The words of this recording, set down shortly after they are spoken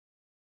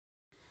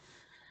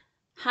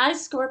Hi,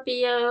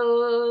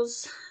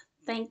 Scorpios.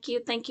 Thank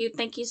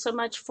you so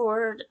much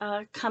for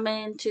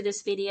coming to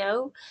this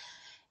video.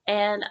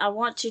 And I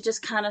want to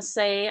just kind of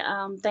say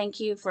thank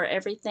you for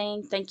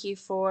everything. Thank you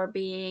for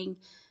being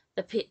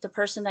the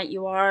person that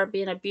you are,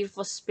 being a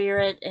beautiful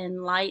spirit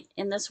and light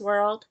in this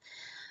world.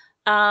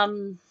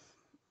 Um,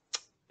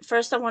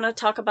 First, I want to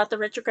talk about the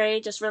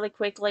retrograde just really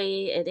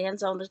quickly. It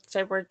ends on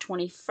February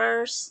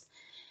 21st.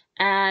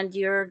 And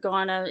you're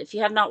gonna, if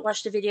you have not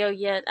watched the video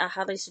yet, I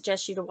highly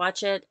suggest you to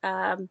watch it.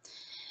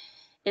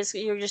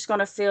 You're just going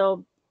to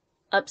feel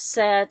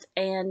upset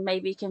and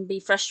maybe can be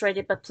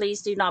frustrated, but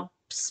please do not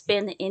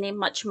spend any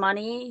much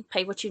money.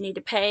 Pay what you need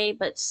to pay,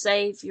 but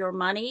save your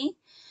money,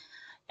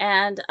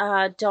 and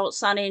don't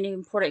sign any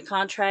important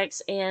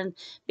contracts, and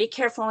be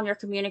careful on your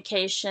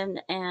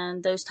communication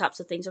and those types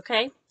of things.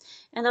 Okay.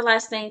 And the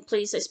last thing,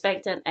 please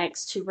expect an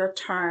ex to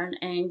return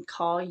and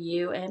call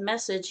you and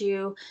message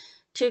you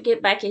to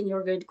get back in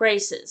your good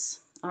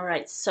graces. All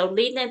right, so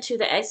leading into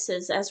the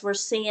exes, as we're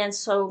seeing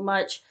so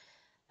much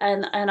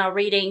in our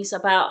readings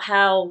about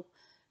how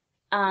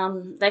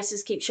they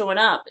just keep showing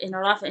up in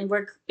our life, and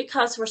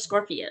because we're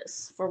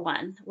Scorpios. For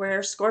one, we're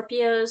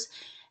Scorpios,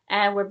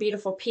 and we're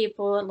beautiful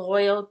people,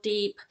 loyal,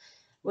 deep.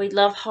 We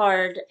love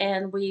hard,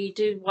 and we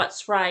do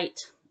what's right.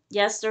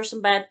 Yes, there's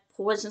some bad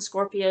poison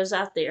Scorpios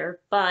out there,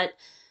 but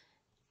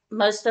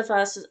most of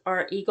us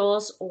are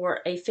eagles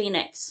or a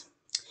phoenix.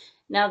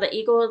 Now, the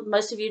eagle,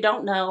 most of you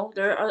don't know,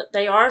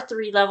 they are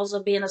three levels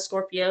of being a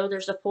Scorpio.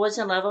 There's the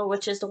poison level,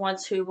 which is the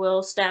ones who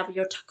will stab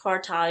your car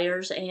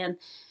tires and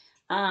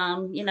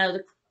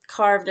the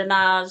carve the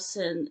knives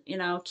and,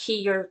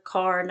 key your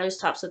car and those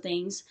types of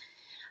things.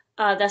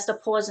 That's the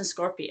poison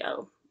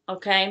Scorpio,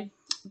 okay?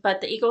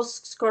 But the eagle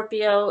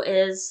Scorpio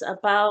is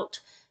about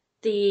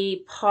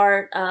the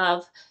part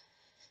of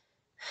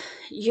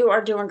you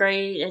are doing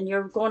great and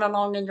you're going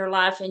along in your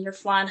life and you're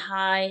flying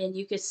high and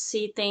you can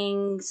see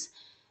things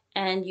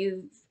and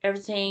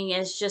everything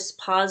is just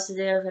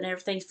positive and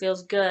everything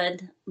feels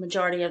good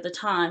majority of the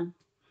time.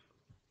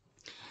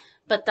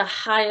 But the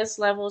highest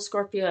level of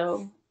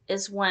Scorpio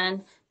is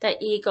when the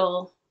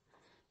eagle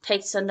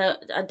takes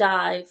a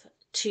dive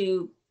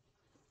to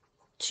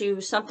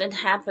something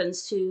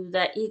happens to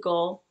that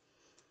eagle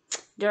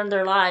during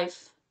their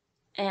life,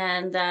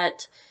 and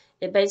that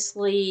it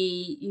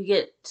basically, you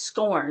get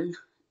scorned,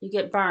 you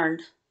get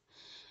burned,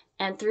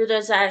 and through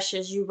those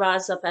ashes you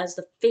rise up as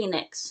the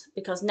phoenix,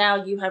 because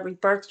now you have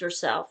rebirthed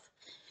yourself.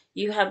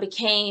 You have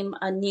became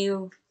a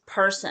new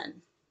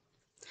person.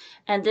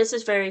 And this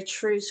is very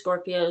true,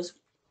 Scorpios.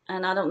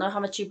 And I don't know how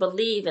much you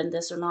believe in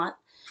this or not,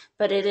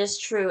 but it is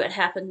true. It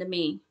happened to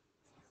me.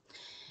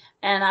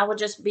 And I would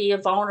just be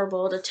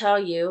vulnerable to tell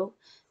you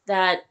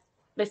that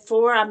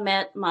before I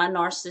met my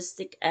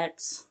narcissistic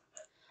ex,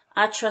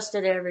 I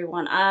trusted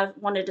everyone. I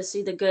wanted to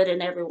see the good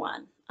in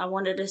everyone. I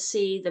wanted to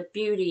see the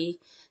beauty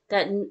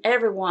that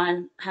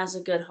everyone has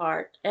a good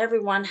heart.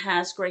 Everyone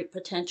has great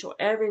potential.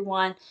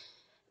 Everyone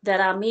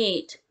that I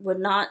meet would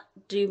not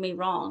do me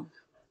wrong,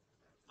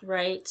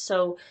 right?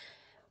 So,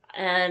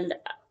 and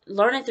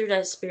learning through that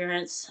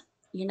experience,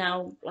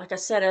 like I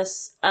said,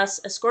 us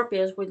as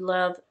Scorpios, we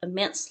love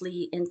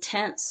immensely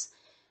intense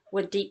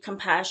with deep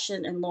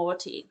compassion and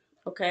loyalty.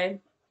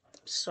 Okay,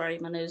 sorry,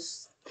 my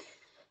nose.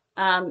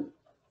 Um,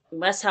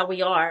 that's how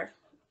we are,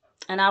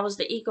 and I was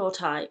the ego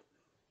type.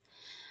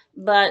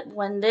 But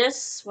when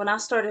I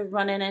started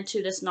running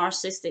into this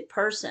narcissistic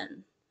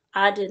person,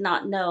 I did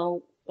not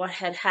know what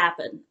had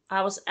happened.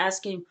 I was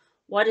asking,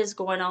 what is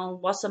going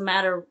on? What's the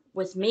matter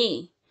with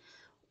me?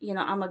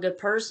 I'm a good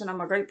person.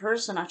 I'm a great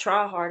person. I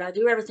try hard. I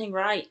do everything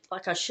right,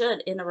 like I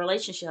should in a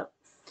relationship.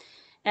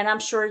 And I'm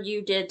sure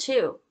you did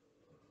too.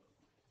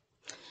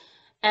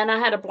 And I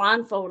had a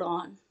blindfold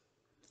on.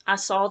 I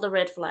saw the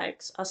red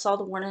flags. I saw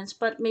the warnings.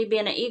 But me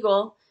being an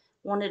eagle,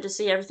 wanted to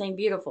see everything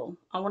beautiful.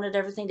 I wanted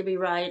everything to be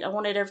right. I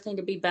wanted everything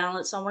to be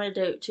balanced. I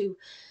wanted to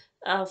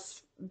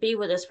be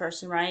with this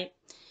person, right?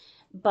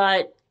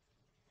 But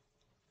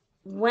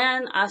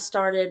when I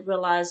started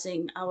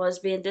realizing I was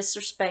being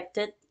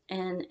disrespected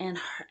and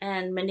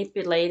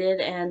manipulated,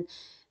 and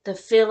the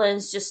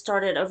feelings just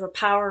started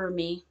overpowering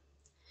me.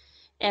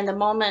 And the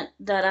moment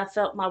that I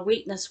felt my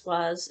weakness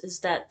is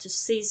that to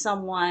see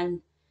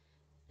someone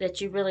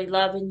that you really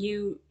love and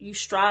you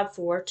strive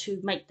for to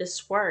make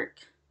this work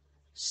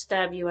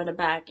stab you in the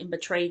back and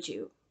betrayed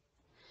you,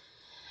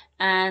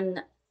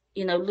 and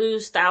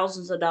lose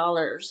thousands of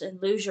dollars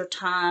and lose your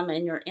time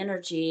and your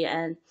energy,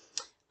 and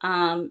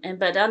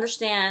but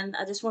understand,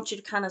 I just want you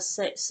to kind of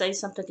say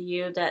something to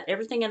you, that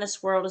everything in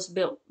this world is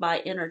built by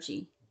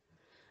energy,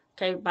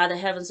 okay, by the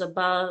heavens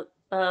above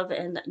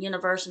and the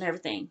universe and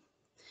everything.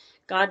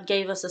 God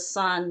gave us a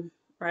sun,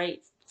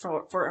 right,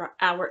 for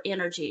our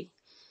energy,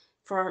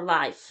 for our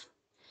life.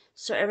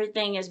 So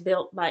everything is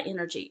built by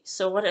energy.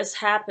 So what has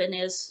happened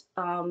is,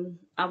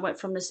 I went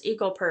from this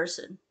ego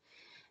person,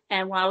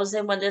 and when I was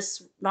in with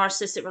this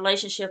narcissistic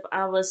relationship,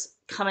 I was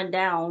coming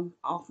down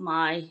off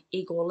my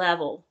ego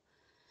level,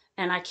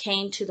 and I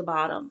came to the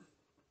bottom,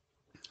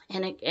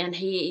 and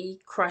he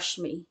crushed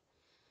me,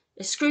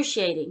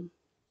 excruciating.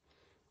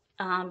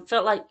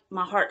 felt like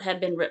my heart had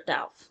been ripped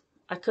out.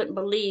 I couldn't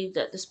believe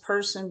that this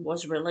person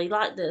was really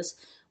like this.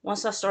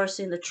 Once I started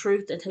seeing the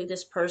truth and who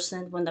this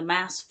person, when the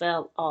mask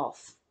fell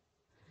off.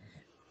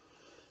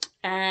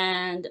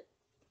 And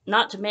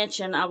not to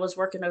mention, I was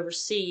working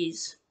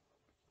overseas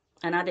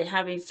and I didn't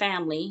have any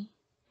family.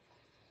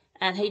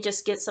 And he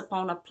just gets up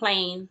on a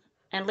plane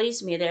and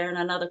leaves me there in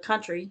another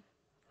country,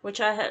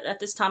 which I had, at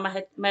this time, I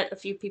had met a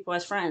few people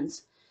as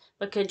friends.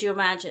 But could you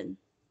imagine?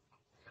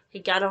 He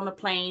got on a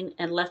plane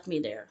and left me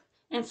there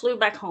and flew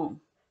back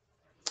home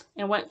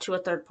and went to a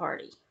third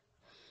party.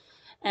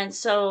 And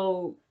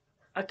so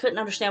I couldn't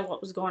understand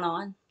what was going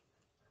on.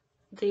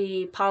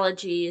 The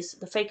apologies,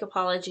 the fake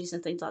apologies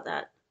and things like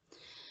that.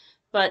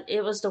 But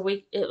it was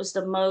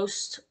the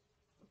most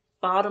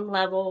bottom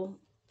level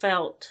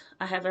felt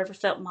I have ever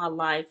felt in my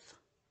life.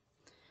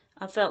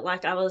 I felt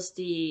like I was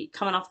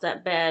coming off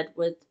that bed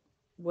with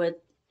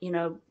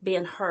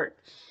being hurt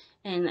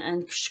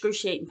and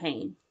excruciating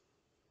pain.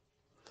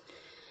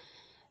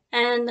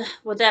 And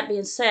with that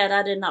being said,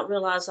 I did not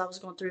realize I was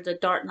going through the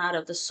dark night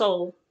of the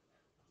soul,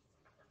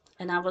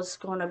 and I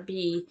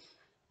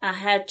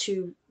had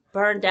to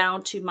burn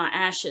down to my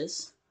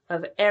ashes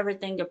of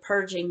everything, of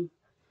purging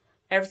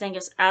everything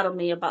that's out of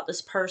me about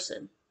this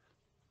person.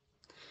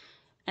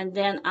 And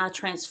then I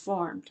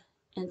transformed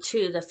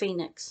into the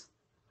phoenix.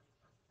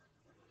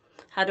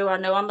 How do I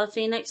know I'm a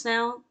phoenix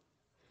now?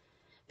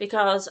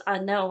 Because I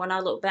know when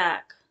I look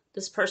back,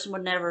 this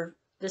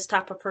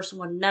type of person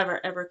would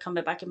never ever come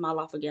back in my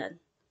life again.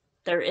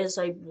 There is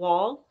a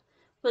wall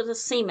with a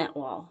cement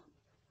wall.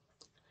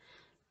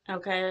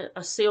 Okay,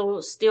 a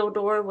steel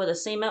door with a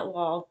cement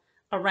wall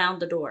around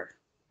the door.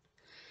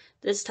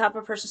 This type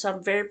of person, so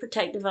I'm very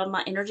protective of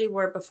my energy,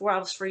 where before I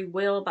was free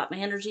will about my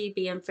energy,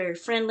 being very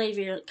friendly,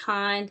 very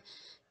kind,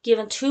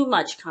 giving too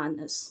much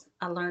kindness.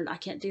 I learned I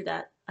can't do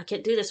that. I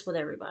can't do this with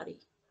everybody.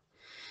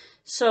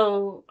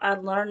 So I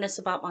learned this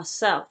about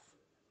myself.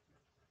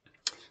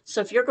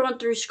 So if you're going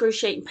through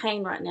excruciating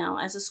pain right now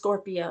as a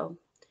Scorpio,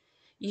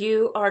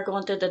 you are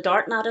going through the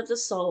dark night of the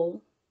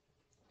soul,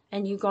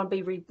 and you're going to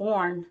be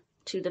reborn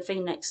to the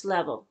phoenix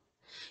level.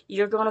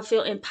 You're going to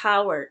feel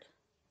empowered.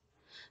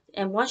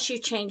 And once you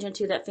change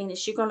into that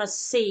phoenix, you're going to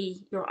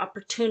see your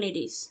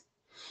opportunities.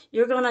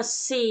 You're going to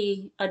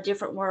see a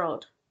different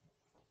world.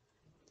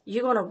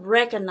 You're going to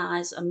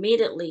recognize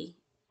immediately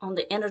on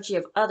the energy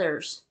of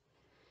others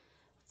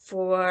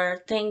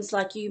for things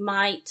like you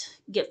might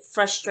get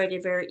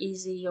frustrated very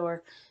easy,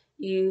 or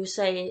you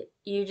say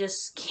you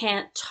just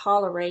can't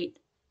tolerate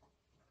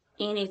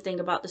anything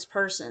about this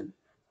person.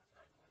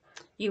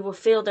 You will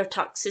feel their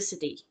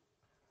toxicity.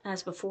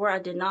 As before, I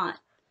did not.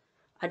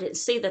 I didn't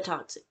see the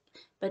toxic.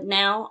 But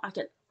now I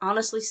can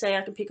honestly say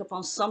I can pick up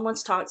on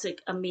someone's toxic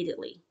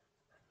immediately.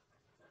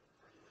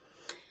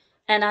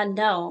 And I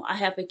know I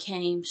have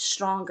become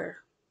stronger.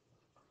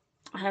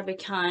 I have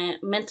become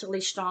mentally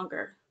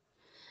stronger.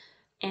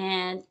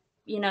 And,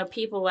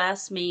 people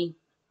ask me,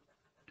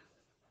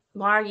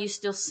 why are you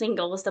still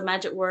single? Is the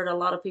magic word a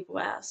lot of people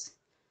ask.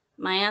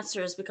 My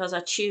answer is because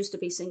I choose to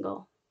be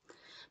single.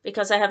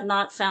 Because I have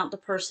not found the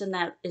person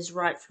that is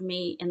right for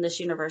me in this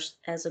universe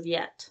as of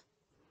yet.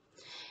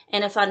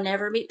 And if I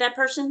never meet that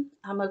person,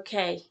 I'm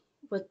okay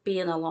with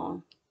being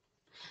alone.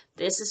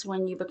 This is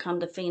when you become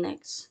the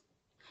phoenix.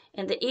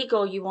 In the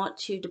ego, you want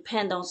to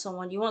depend on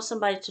someone. You want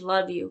somebody to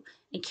love you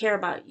and care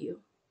about you.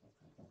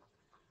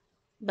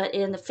 But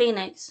in the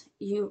phoenix,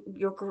 you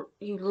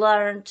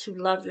learn to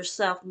love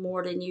yourself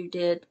more than you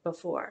did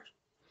before.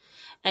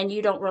 And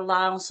you don't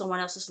rely on someone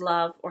else's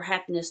love or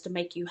happiness to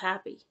make you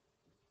happy.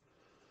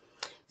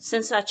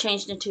 Since I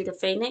changed into the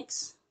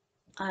phoenix,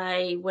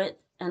 I went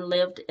and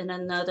lived in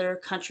another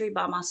country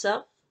by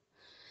myself.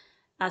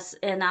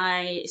 And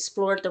I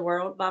explored the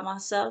world by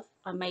myself.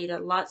 I made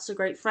lots of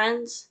great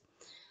friends.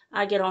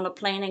 I get on a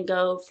plane and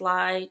go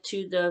fly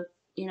to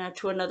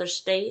to another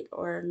state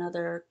or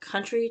another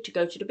country to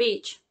go to the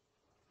beach.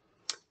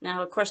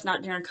 Now, of course,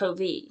 not during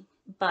COVID,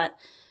 but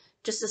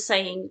just the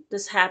saying,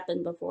 this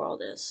happened before all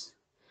this.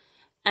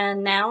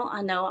 And now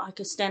I know I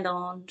could stand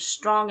on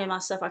strong in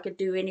myself. I could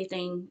do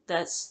anything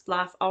that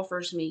life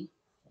offers me.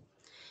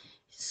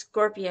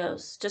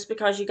 Scorpios, just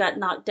because you got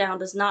knocked down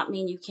does not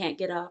mean you can't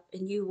get up,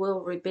 and you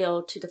will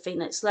rebuild to the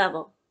phoenix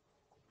level.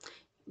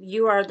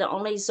 You are the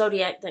only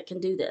zodiac that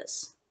can do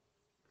this.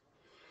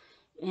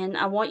 And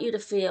I want you to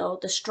feel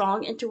the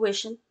strong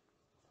intuition.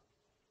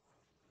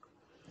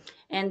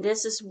 And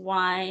this is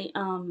why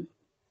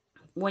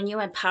when you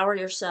empower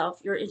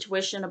yourself, your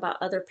intuition about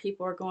other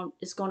people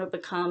is going to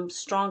become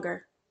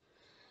stronger.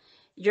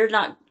 You're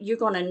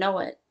going to know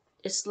it.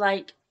 It's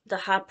like the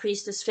high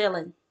priestess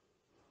feeling.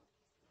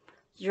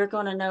 You're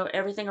going to know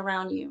everything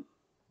around you.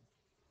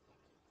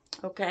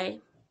 Okay?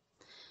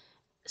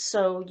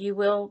 So you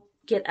will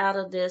get out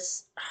of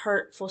this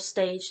hurtful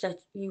stage that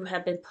you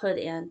have been put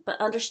in.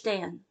 But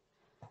understand,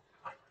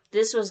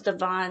 this was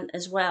divine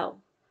as well.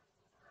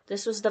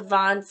 This was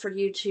divine for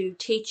you to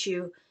teach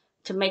you,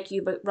 to make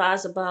you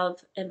rise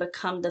above and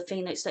become the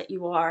phoenix that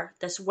you are,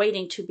 that's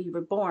waiting to be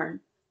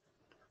reborn.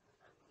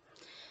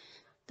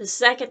 The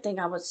second thing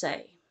I would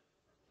say,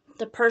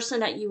 the person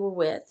that you were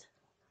with,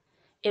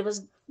 it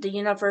was the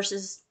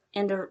universe's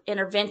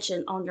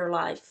intervention on your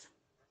life.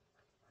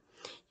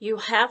 You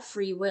have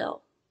free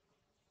will.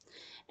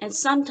 And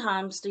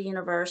sometimes the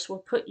universe will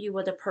put you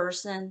with a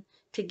person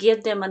to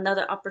give them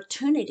another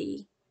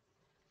opportunity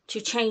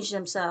to change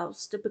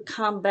themselves, to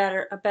become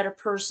a better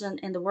person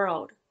in the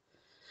world.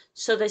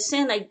 So they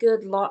send a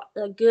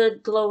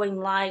good glowing,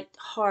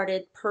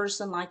 light-hearted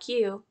person like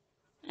you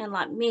and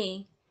like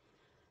me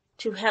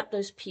to help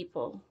those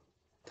people,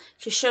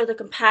 to show the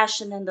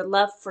compassion and the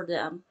love for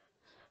them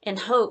in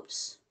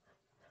hopes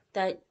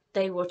that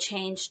they will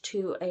change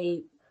to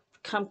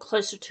come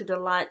closer to the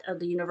light of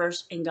the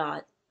universe and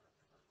God,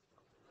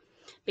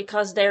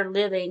 because they're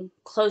living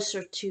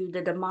closer to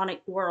the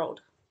demonic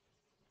world.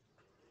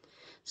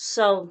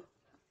 So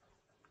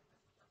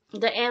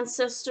the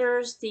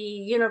ancestors, the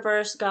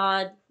universe,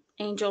 God,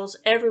 angels,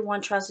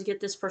 everyone tries to get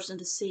this person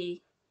to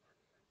see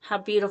how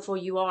beautiful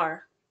you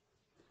are.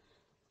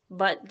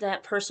 But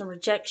that person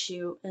rejects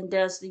you and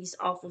does these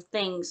awful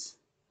things.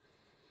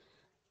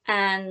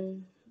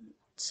 And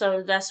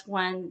so that's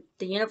when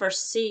the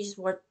universe sees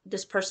what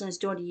this person is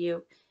doing to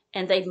you,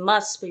 and they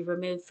must be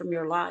removed from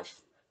your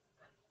life.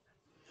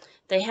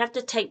 They have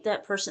to take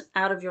that person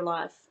out of your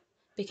life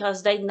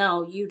because they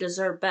know you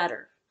deserve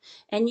better,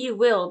 and you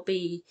will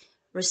be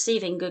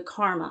receiving good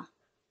karma.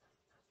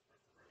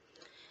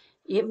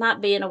 It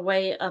might be in a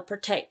way of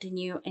protecting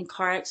you in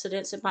car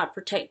accidents. It might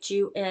protect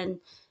you in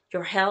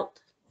your health,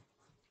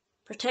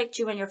 protect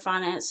you in your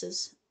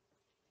finances,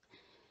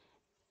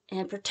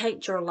 and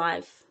protect your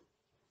life.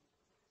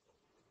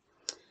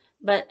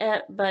 But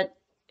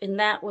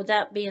with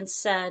that being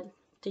said,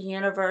 the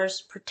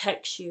universe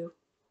protects you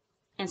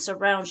and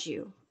surrounds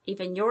you.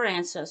 Even your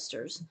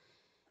ancestors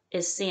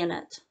is seeing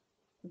it.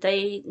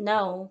 They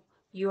know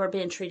you are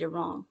being treated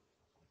wrong.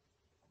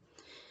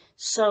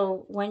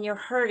 So when you're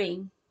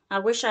hurting, I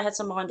wish I had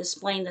someone to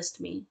explain this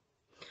to me,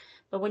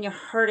 but when you're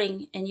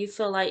hurting and you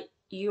feel like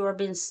you are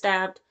being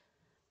stabbed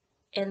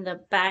in the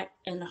back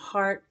and the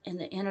heart and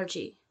the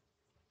energy,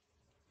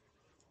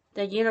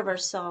 the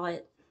universe saw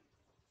it.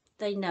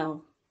 They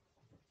know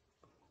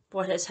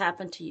what has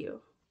happened to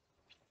you.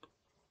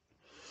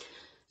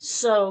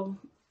 So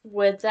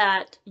with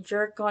that,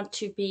 you're going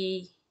to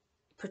be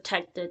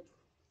protected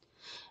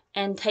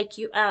and take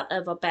you out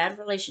of a bad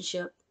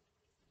relationship,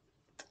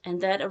 and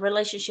that a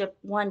relationship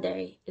one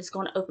day is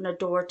going to open a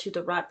door to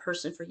the right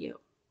person for you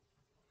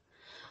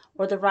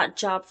or the right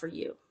job for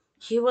you.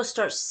 You will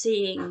start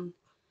seeing,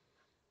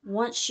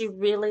 once you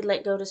really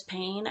let go of this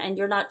pain and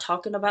you're not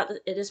talking about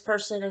this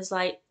person is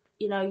like,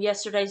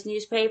 yesterday's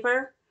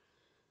newspaper,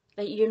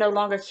 that you no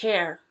longer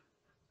care.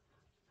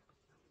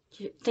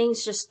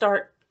 Things just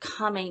start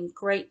coming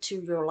great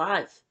to your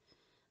life.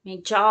 I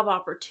mean, job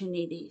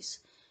opportunities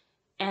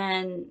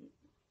and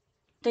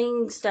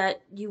things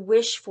that you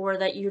wish for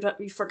that you've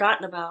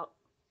forgotten about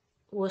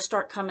will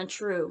start coming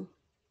true.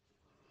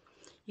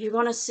 You're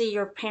going to see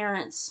your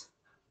parents.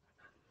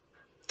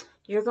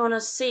 You're going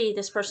to see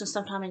this person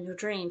sometime in your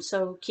dreams.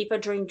 So keep a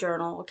dream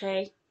journal,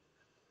 okay?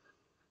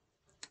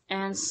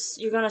 And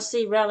you're going to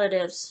see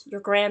relatives, your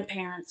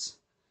grandparents,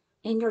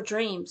 in your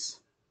dreams.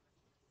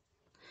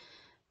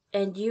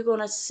 And you're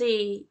going to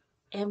see,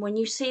 and when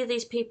you see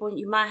these people,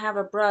 you might have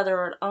a brother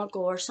or an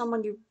uncle or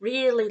someone you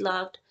really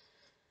loved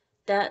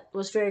that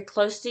was very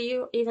close to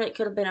you. Even it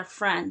could have been a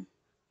friend.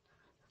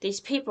 These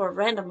people are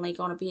randomly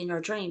going to be in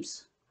your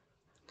dreams.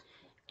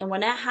 And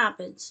when that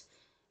happens,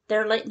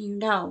 they're letting you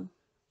know.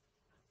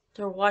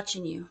 They're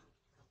watching you.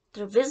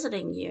 They're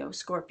visiting you,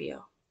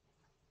 Scorpio.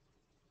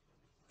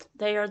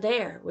 They are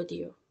there with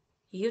you.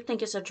 You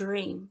think it's a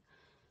dream,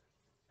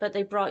 but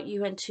they brought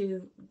you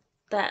into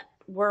that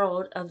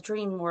world of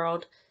dream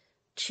world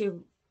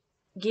to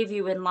give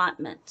you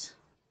enlightenment.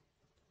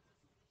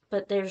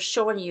 But they're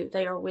showing you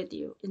they are with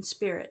you in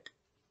spirit.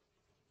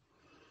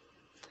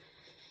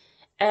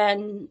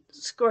 And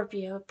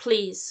Scorpio,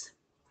 please,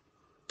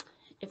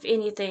 if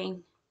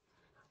anything,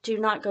 do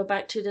not go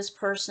back to this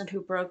person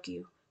who broke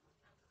you.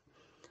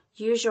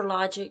 Use your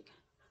logic.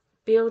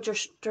 Build your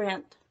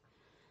strength.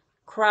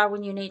 Cry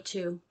when you need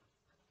to.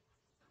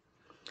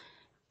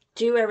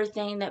 Do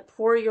everything that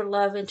pour your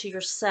love into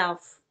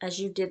yourself as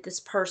you did this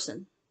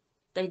person.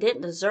 They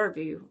didn't deserve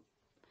you,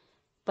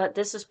 but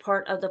this is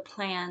part of the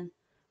plan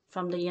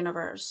from the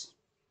universe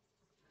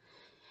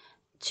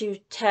to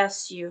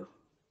test you,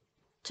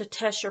 to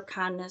test your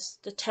kindness,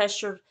 to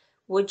test your,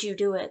 would you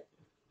do it?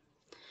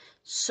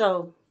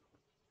 So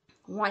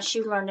once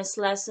you learn this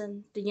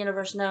lesson, the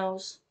universe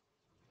knows,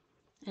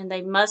 and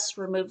they must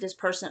remove this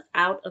person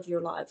out of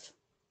your life.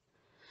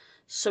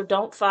 So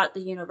don't fight the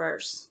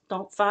universe.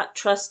 Don't fight.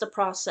 Trust the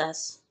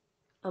process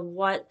of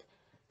what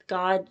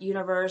God,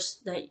 universe,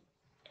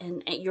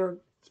 and your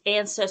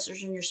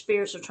ancestors and your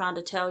spirits are trying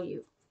to tell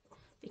you,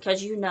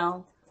 because you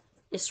know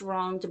it's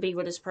wrong to be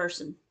with this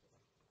person.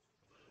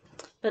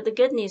 But the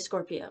good news,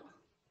 Scorpio,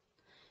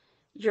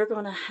 you're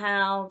going to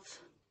have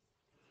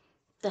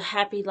the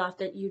happy life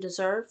that you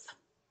deserve.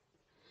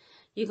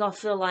 You're going to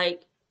feel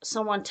like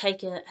someone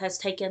has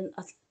taken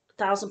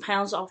 1,000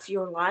 pounds off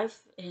your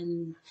life,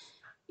 and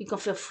you can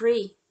feel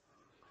free.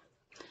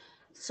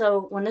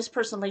 So when this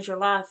person leaves your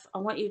life, I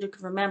want you to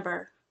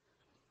remember,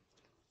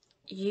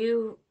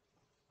 you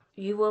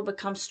will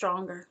become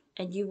stronger,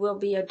 and you will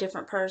be a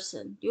different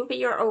person. You'll be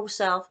your old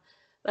self,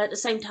 but at the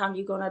same time,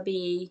 you're going to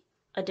be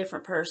a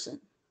different person.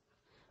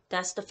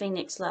 That's the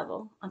Phoenix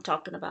level I'm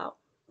talking about.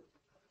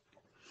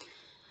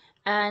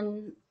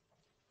 And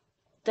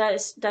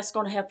that's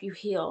going to help you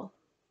heal.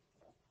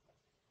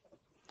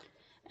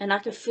 And I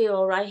can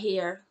feel right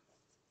here,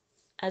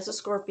 as a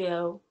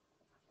Scorpio,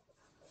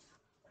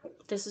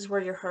 this is where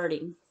you're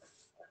hurting.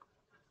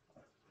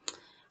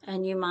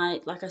 And you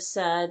might, like I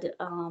said,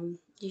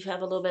 you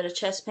have a little bit of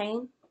chest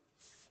pain.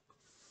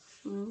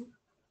 And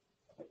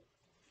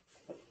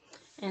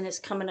it's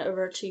coming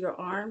over to your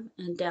arm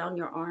and down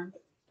your arm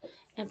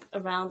and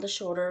around the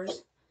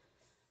shoulders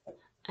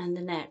and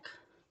the neck.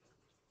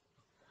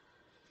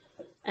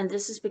 And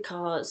this is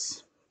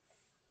because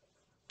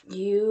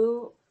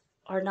you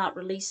are not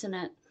releasing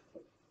it.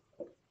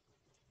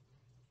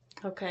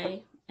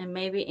 Okay? And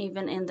maybe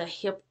even in the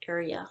hip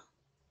area.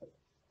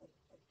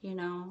 You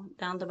know,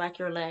 down the back of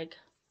your leg.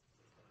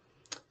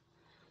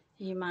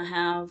 You might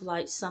have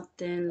like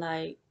something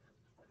like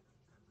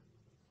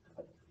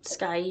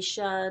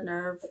sciatica,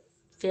 nerve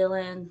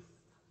feeling,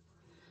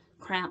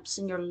 cramps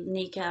in your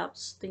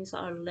kneecaps, things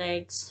on your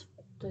legs,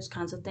 those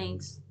kinds of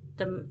things.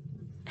 The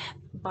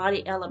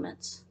body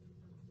elements.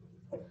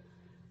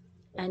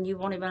 And you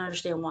won't even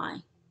understand why.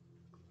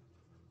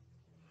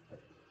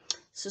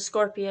 So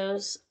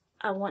Scorpios,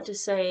 I want to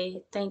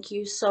say thank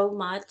you so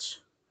much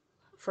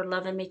for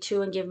loving me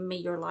too and giving me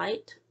your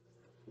light.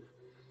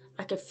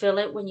 I can feel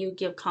it when you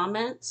give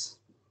comments.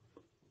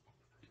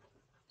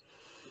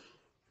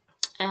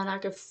 And I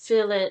can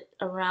feel it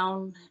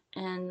around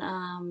and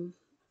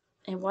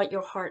what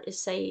your heart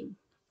is saying.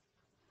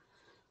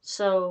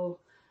 So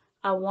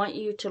I want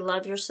you to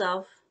love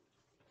yourself,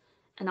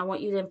 and I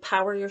want you to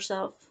empower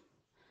yourself.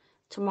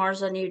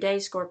 Tomorrow's a new day,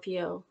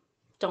 Scorpio.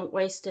 Don't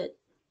waste it.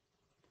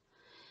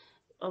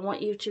 I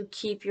want you to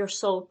keep your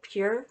soul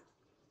pure.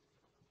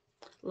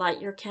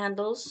 Light your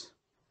candles.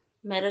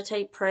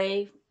 Meditate,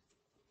 pray,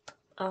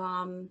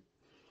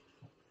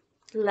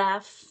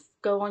 laugh.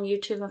 Go on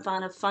YouTube and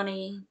find a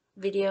funny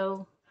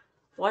video.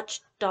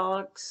 Watch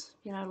dogs.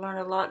 You know, learn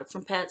a lot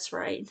from pets,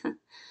 right?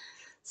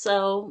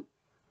 So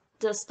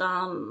just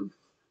know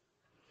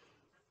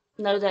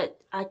that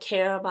I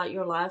care about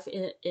your life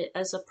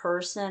as a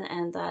person,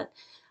 and that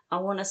I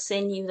want to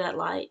send you that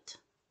light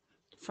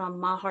from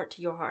my heart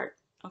to your heart.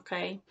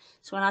 Okay?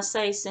 So when I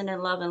say sending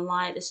love and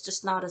light, it's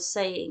just not a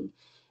saying.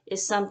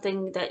 It's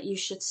something that you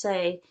should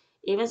say.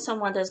 Even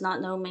someone does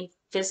not know me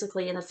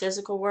physically in the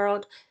physical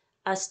world,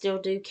 I still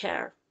do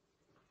care.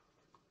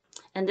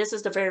 And this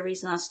is the very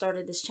reason I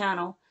started this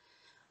channel.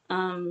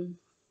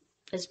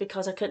 Is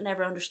because I could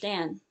never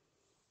understand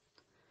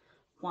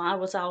why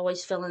was I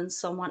always feeling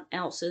someone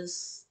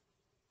else's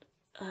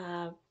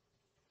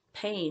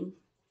pain.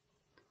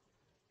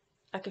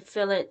 I could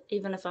feel it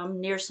even if I'm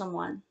near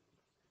someone.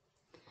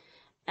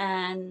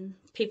 And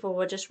people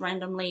would just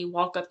randomly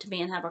walk up to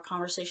me and have a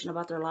conversation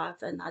about their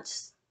life, and I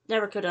just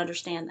never could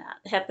understand that.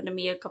 It happened to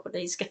me a couple of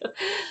days ago.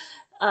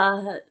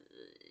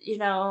 You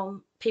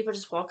know, people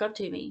just walk up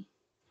to me,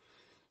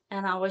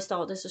 and I always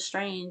thought, this is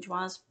strange.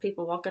 Why is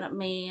people walking up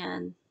me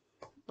and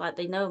like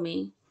they know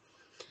me?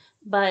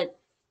 But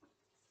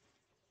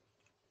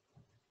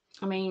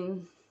I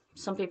mean,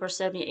 some people are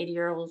 70,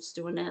 80-year-olds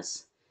doing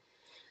this.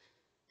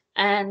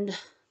 And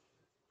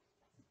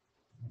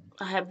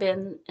I have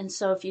been, and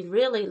so if you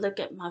really look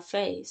at my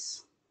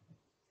face,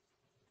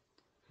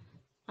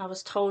 I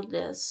was told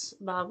this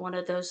by one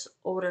of those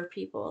older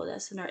people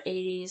that's in their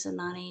 80s and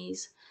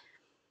 90s.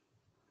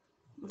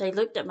 They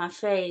looked at my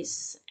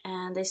face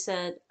and they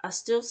said, I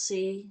still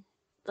see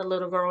the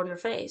little girl on your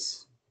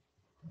face.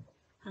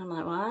 And I'm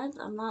like, what?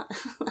 I'm not,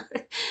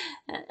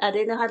 I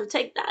didn't know how to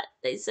take that.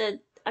 They said,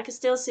 I can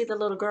still see the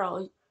little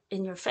girl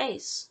in your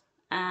face.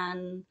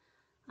 And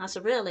I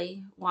said,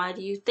 really? Why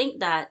do you think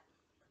that?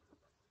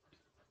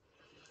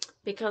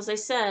 Because they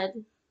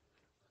said,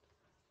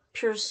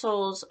 pure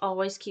souls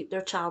always keep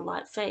their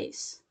childlike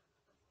face.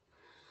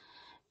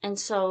 And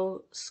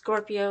so,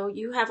 Scorpio,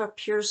 you have a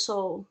pure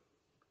soul.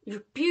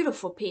 You're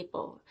beautiful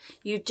people.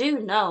 You do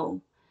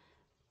know,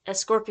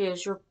 as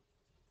Scorpios, you're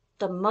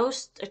the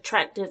most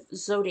attractive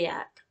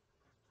zodiac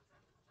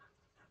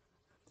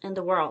in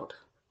the world.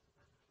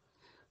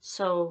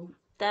 So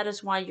that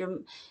is why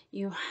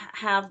you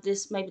have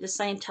this, maybe the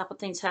same type of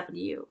things happen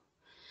to you.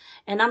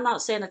 And I'm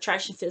not saying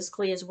attraction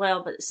physically as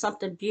well, but it's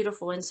something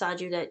beautiful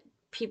inside you that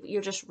you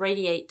just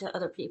radiate to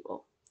other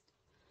people.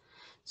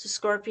 So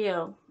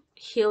Scorpio,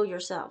 heal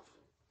yourself.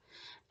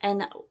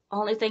 And the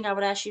only thing I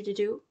would ask you to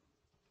do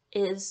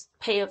is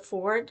pay it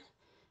forward.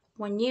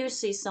 When you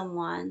see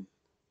someone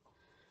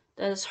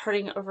that is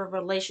hurting over a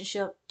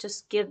relationship,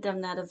 just give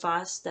them that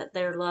advice that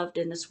they're loved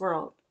in this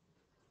world.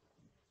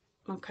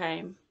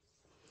 Okay?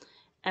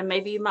 And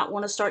maybe you might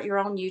want to start your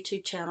own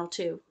YouTube channel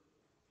too.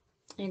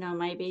 You know,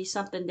 maybe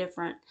something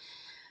different.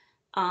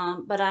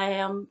 But I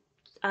am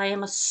I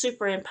am a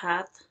super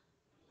empath,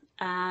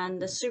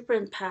 and the super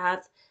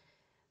empath,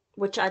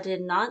 which I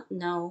did not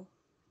know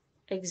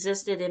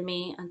existed in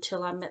me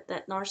until I met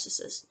that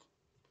narcissist.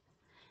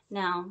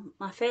 Now,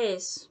 my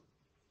face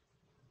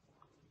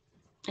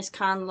is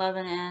kind,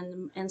 loving,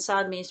 and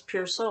inside me is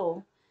pure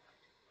soul.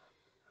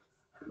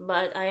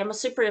 But I am a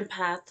super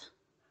empath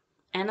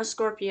and a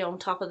Scorpio on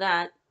top of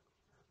that.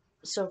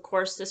 So of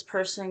course this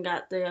person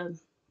got the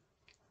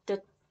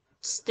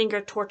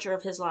stinger torture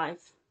of his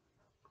life.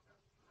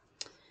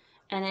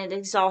 And it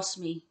exhausts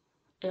me.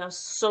 I was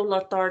so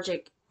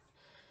lethargic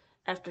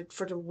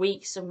for the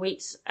weeks and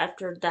weeks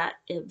after that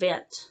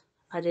event.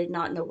 I did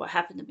not know what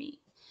happened to me.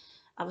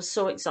 I was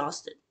so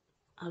exhausted.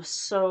 I was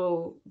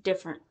so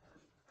different.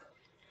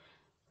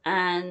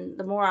 And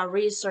the more I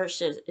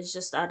researched it, it's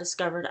just I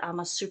discovered I'm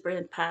a super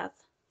empath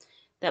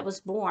that was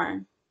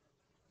born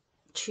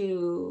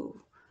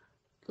to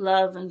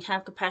love and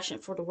have compassion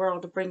for the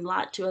world, to bring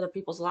light to other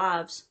people's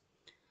lives.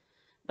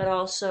 But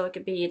also it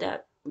could be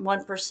that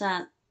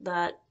 1%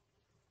 that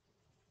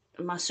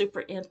my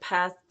super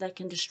empath that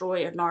can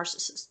destroy a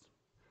narcissist.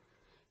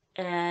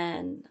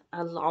 And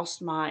I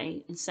lost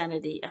my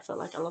insanity. I felt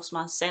like I lost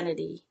my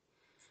sanity,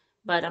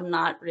 but I'm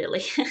not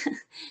really.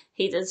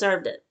 He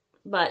deserved it.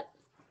 But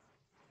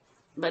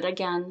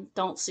again,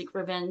 don't seek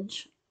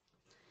revenge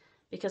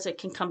because it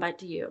can come back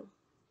to you.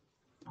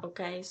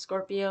 Okay,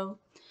 Scorpio?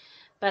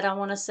 But I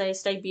want to say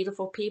stay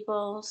beautiful,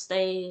 people.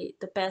 Stay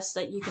the best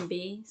that you can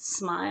be.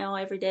 Smile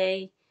every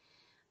day.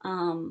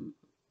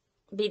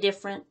 Be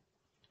different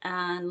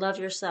and love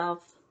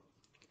yourself.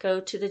 Go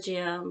to the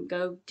gym.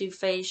 Go do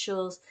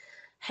facials.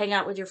 Hang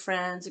out with your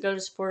friends. Go to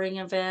sporting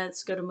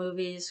events. Go to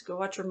movies. Go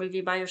watch your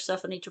movie by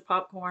yourself and eat your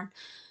popcorn.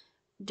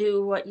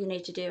 Do what you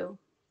need to do.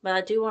 But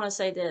I do want to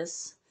say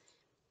this.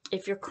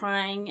 If you're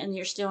crying and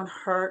you're still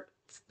hurt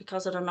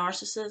because of the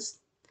narcissist,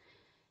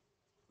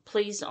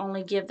 please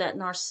only give that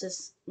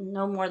narcissist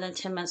no more than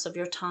 10 minutes of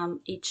your time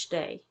each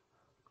day.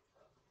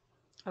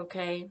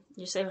 Okay?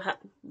 You say,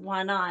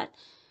 why not?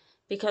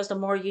 Because the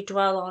more you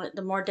dwell on it,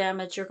 the more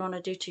damage you're going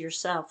to do to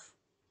yourself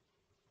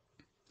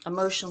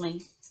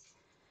emotionally.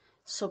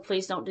 So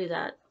please don't do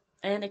that.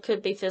 And it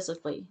could be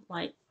physically,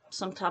 like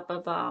some type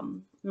of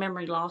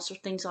memory loss or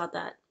things like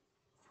that.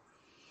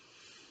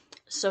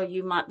 So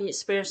you might be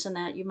experiencing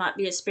that. You might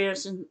be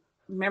experiencing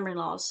memory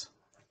loss.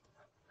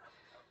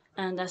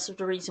 And that's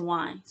the reason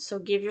why. So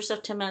give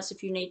yourself 10 minutes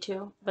if you need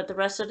to, but the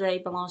rest of the day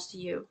belongs to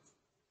you.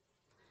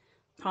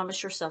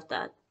 Promise yourself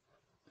that.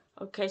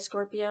 Okay,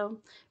 Scorpio,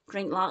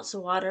 drink lots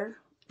of water.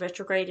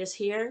 Retrograde is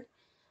here.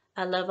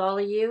 I love all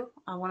of you.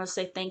 I want to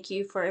say thank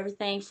you for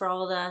everything, for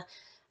all the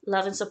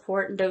love and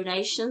support and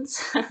donations.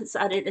 So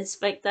I didn't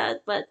expect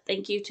that, but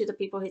thank you to the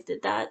people who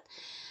did that.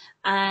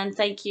 And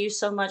thank you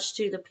so much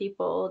to the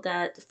people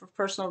that for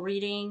personal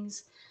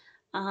readings.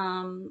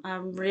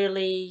 I'm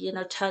really,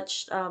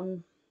 touched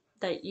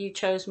that you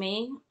chose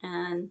me,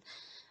 and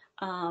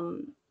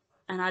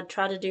I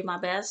try to do my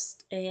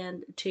best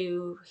and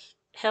to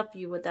help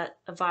you with that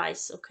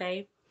advice,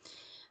 okay?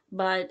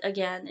 But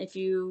again, if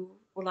you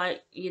would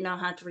like, you know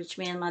how to reach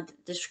me in my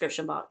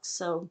description box.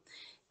 So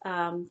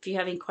if you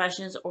have any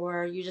questions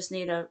or you just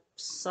need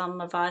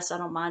some advice, I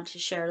don't mind to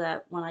share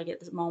that when I get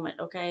the moment,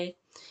 okay?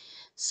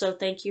 So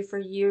thank you for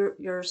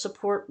your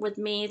support with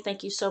me.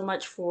 Thank you so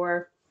much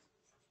for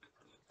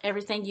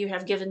everything you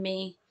have given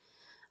me.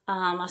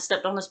 I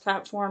stepped on this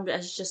platform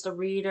as just a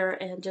reader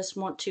and just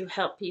want to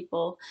help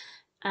people.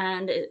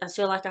 And I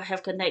feel like I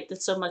have connected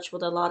so much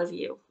with a lot of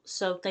you.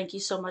 So thank you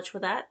so much for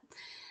that.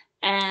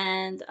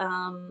 And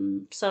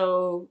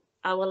so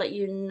I will let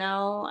you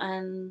know.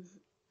 And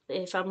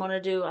if I'm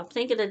going to I'm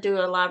thinking to do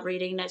a live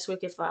reading next week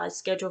if my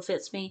schedule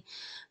fits me.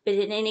 But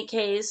in any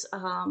case,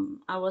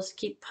 I will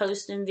keep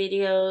posting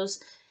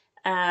videos,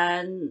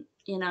 and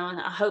and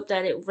I hope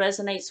that it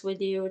resonates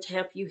with you to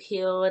help you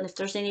heal. And if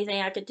there's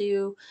anything I could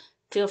do,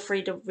 feel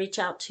free to reach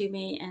out to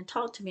me and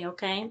talk to me,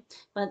 okay?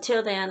 But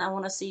until then, I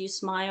want to see you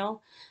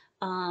smile.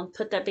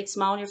 Put that big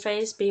smile on your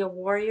face. Be a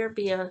warrior.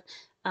 Be a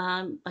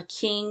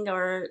king,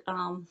 or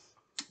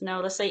no,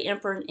 let's say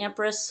emperor and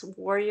empress,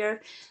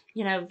 warrior.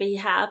 Be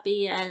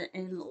happy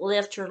and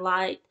lift your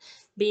light.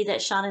 Be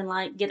that shining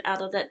light. Get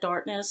out of that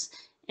darkness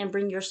and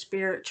bring your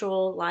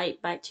spiritual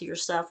light back to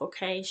yourself,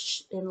 okay?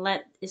 And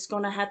it's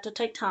going to have to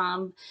take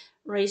time.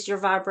 Raise your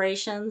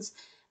vibrations.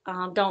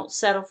 Don't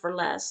settle for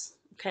less,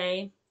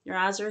 okay? Your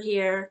eyes are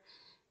here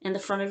in the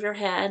front of your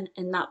head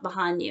and not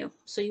behind you.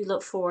 So you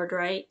look forward,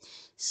 right?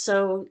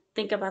 So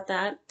think about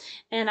that.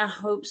 And I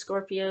hope,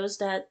 Scorpios,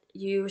 that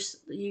you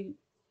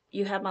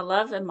have my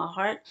love and my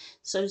heart.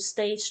 So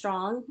stay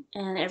strong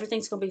and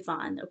everything's going to be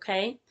fine,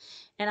 okay?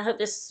 And I hope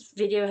this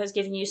video has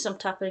given you some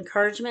type of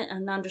encouragement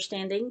and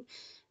understanding.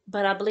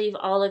 But I believe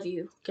all of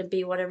you can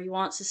be whatever you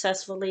want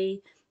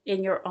successfully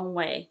in your own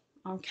way,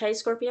 Okay,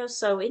 Scorpio.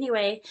 So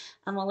anyway,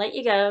 I'm gonna let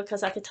you go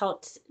because I could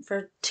talk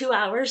for 2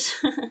 hours.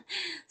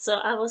 So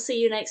I will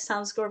see you next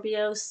time,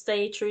 Scorpio.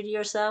 Stay true to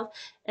yourself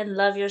and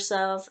love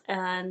yourself,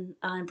 and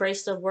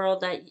embrace the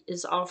world that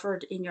is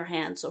offered in your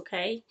hands.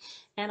 Okay,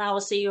 and I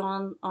will see you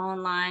on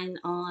online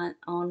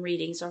on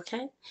readings.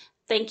 Okay,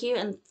 thank you,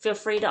 and feel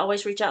free to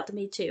always reach out to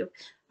me too.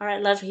 All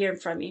right, love hearing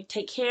from you.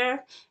 Take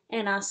care,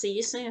 and I'll see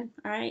you soon.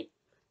 All right.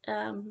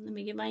 Let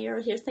me get my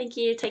euro here. Thank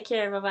you. Take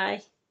care. Bye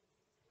bye.